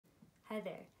Hi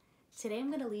there. Today I'm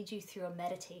going to lead you through a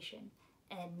meditation.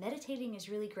 And meditating is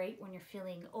really great when you're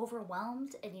feeling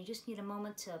overwhelmed and you just need a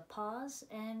moment to pause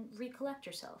and recollect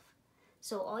yourself.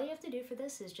 So all you have to do for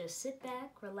this is just sit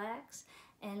back, relax,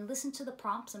 and listen to the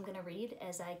prompts I'm going to read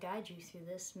as I guide you through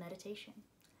this meditation.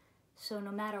 So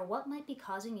no matter what might be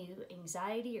causing you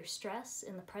anxiety or stress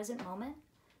in the present moment,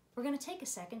 we're going to take a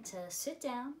second to sit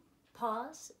down,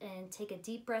 pause, and take a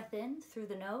deep breath in through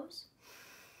the nose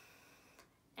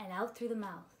and out through the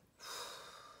mouth.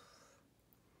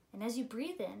 And as you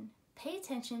breathe in, pay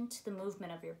attention to the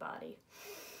movement of your body,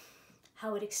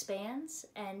 how it expands,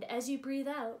 and as you breathe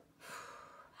out,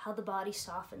 how the body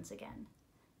softens again.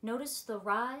 Notice the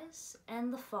rise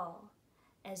and the fall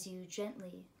as you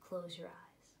gently close your eyes.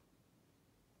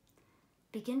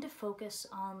 Begin to focus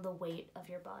on the weight of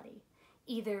your body,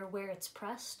 either where it's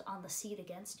pressed on the seat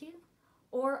against you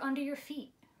or under your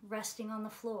feet, resting on the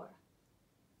floor.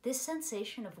 This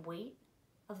sensation of weight,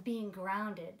 of being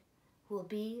grounded, will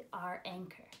be our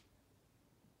anchor.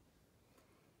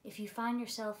 If you find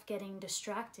yourself getting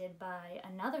distracted by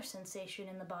another sensation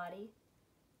in the body,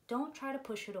 don't try to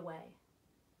push it away.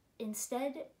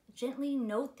 Instead, gently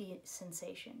note the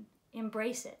sensation,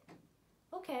 embrace it.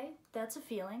 Okay, that's a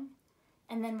feeling,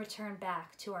 and then return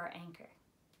back to our anchor.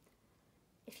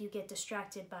 If you get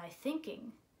distracted by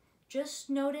thinking,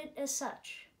 just note it as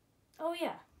such. Oh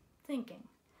yeah, thinking.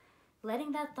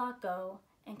 Letting that thought go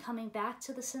and coming back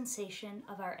to the sensation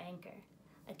of our anchor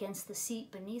against the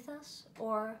seat beneath us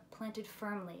or planted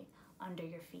firmly under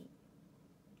your feet.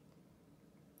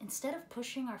 Instead of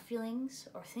pushing our feelings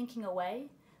or thinking away,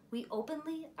 we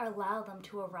openly allow them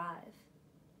to arrive.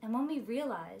 And when we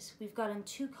realize we've gotten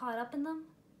too caught up in them,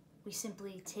 we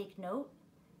simply take note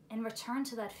and return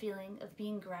to that feeling of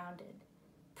being grounded,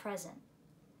 present,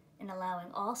 and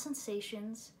allowing all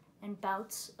sensations and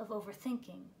bouts of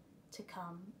overthinking to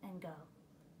come and go.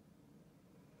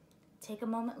 Take a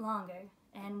moment longer,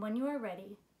 and when you are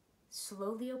ready,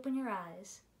 slowly open your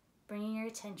eyes, bringing your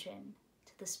attention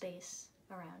to the space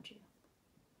around you.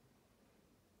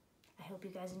 I hope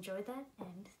you guys enjoyed that,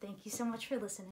 and thank you so much for listening.